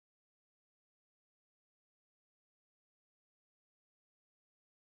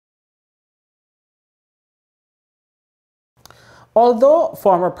Although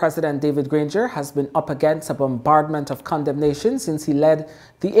former President David Granger has been up against a bombardment of condemnation since he led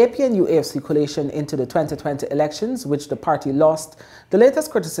the APNU-AFC coalition into the 2020 elections, which the party lost, the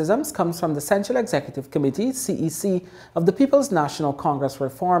latest criticisms comes from the Central Executive Committee, CEC, of the People's National Congress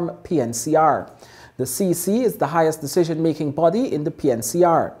Reform, PNCR. The CEC is the highest decision-making body in the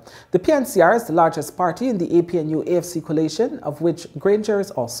PNCR. The PNCR is the largest party in the APNU-AFC coalition, of which Granger is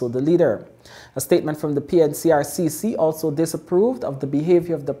also the leader. A statement from the PNCR-CEC also disapproved of the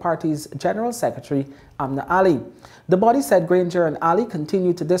behavior of the party's General Secretary, Amna Ali. The body said Granger and Ali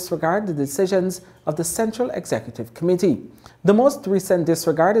continue to disregard the decisions of the Central Executive Committee. The most recent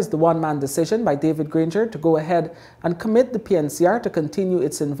disregard is the one-man decision by David Granger to go ahead and commit the PNCR to continue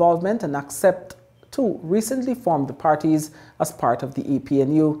its involvement and accept two recently formed parties as part of the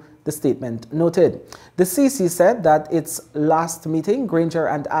APNU, the statement noted. The CC said that its last meeting, Granger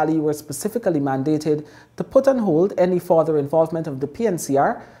and Ali were specifically mandated to put on hold any further involvement of the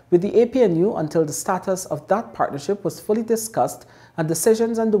PNCR with the APNU until the status of that partnership was fully discussed and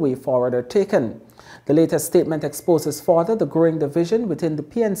decisions on the way forward are taken. The latest statement exposes further the growing division within the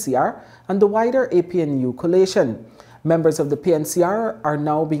PNCR and the wider APNU coalition. Members of the PNCR are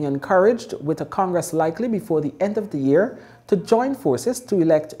now being encouraged, with a Congress likely before the end of the year, to join forces to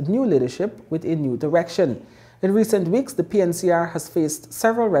elect new leadership with a new direction. In recent weeks, the PNCR has faced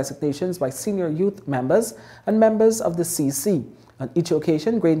several resignations by senior youth members and members of the CC. On each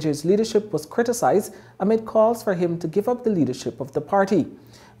occasion, Granger's leadership was criticized amid calls for him to give up the leadership of the party.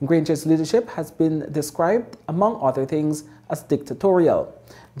 Granger's leadership has been described, among other things, as dictatorial.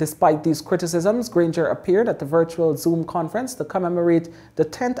 Despite these criticisms, Granger appeared at the virtual Zoom conference to commemorate the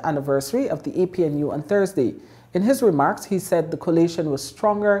 10th anniversary of the APNU on Thursday. In his remarks, he said the coalition was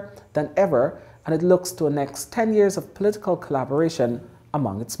stronger than ever and it looks to the next 10 years of political collaboration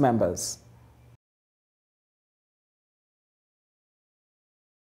among its members.